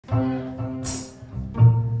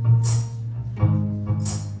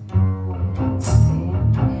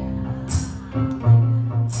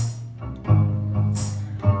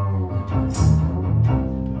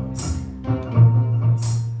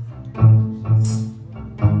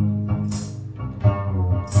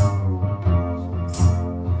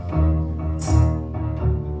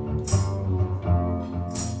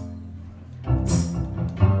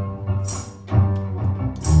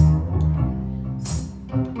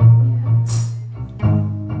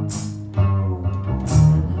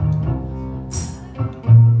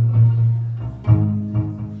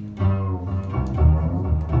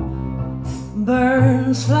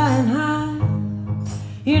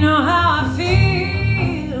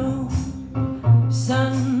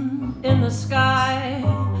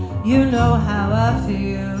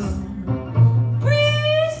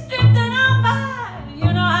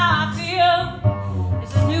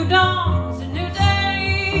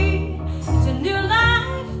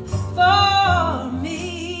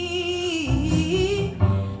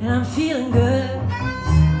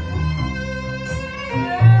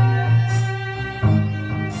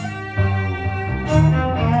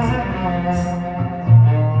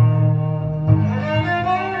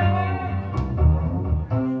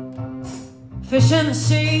beach and the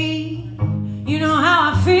sea, you know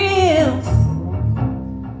how I feel.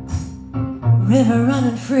 River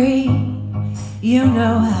running free, you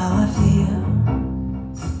know how I feel.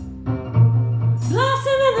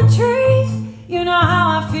 Blossom in the tree, you know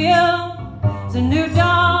how I feel. It's a new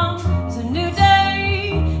dawn, it's a new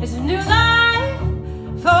day, it's a new life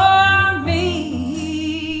for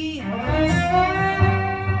me.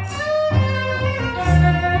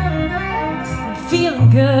 I'm feeling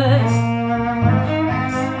good.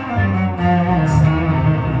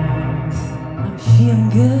 I'm feeling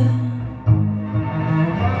good.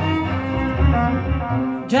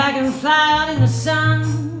 Dragonfly out in the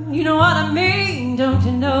sun, you know what I mean, don't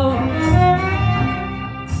you know?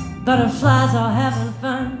 Butterflies all having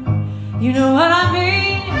fun, you know what I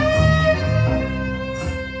mean?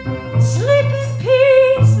 Sleep in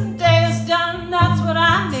peace, the day is done, that's what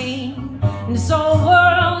I mean. And this old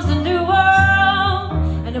world's a new world,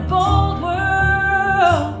 and a bold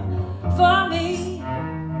world for me.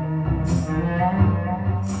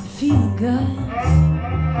 Feeling good.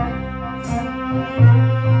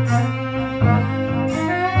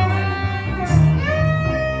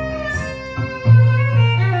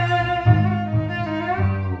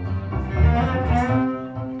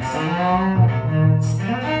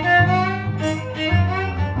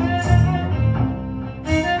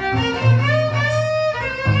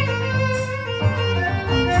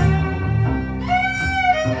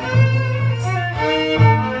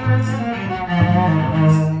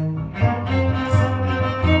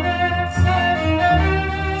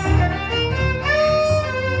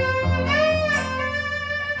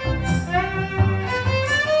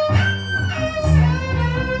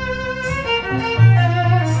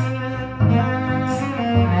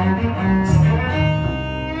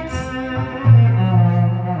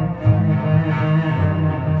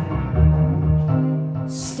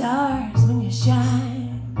 Stars when you shine,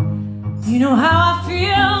 you know how I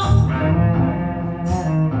feel.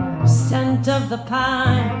 Scent of the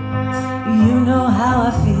pine, you know how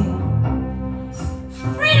I feel.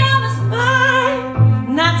 Freedom is mine,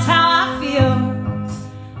 and that's how I feel.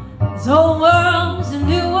 This whole world's a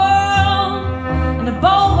new world, and a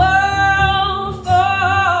bold world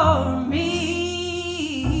for me.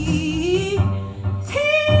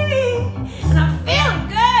 And I'm feeling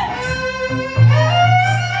good.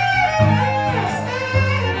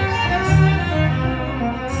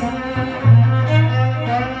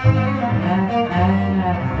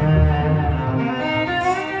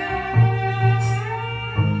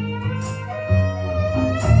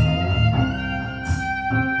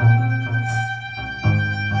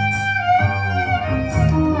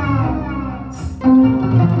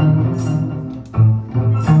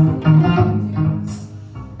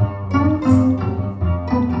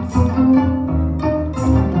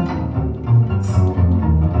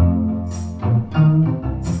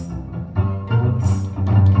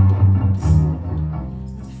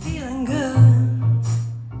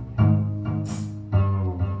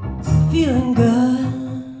 Feeling good.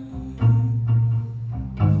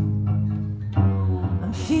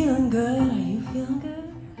 I'm feeling good. Are you feeling good?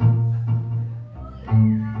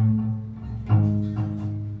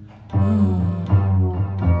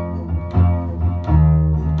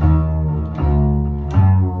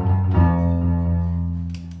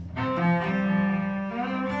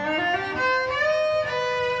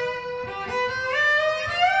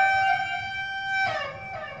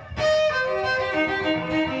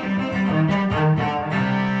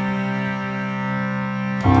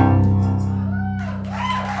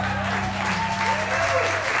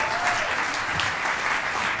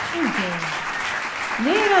 Thank you.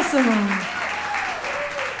 Nina Simone.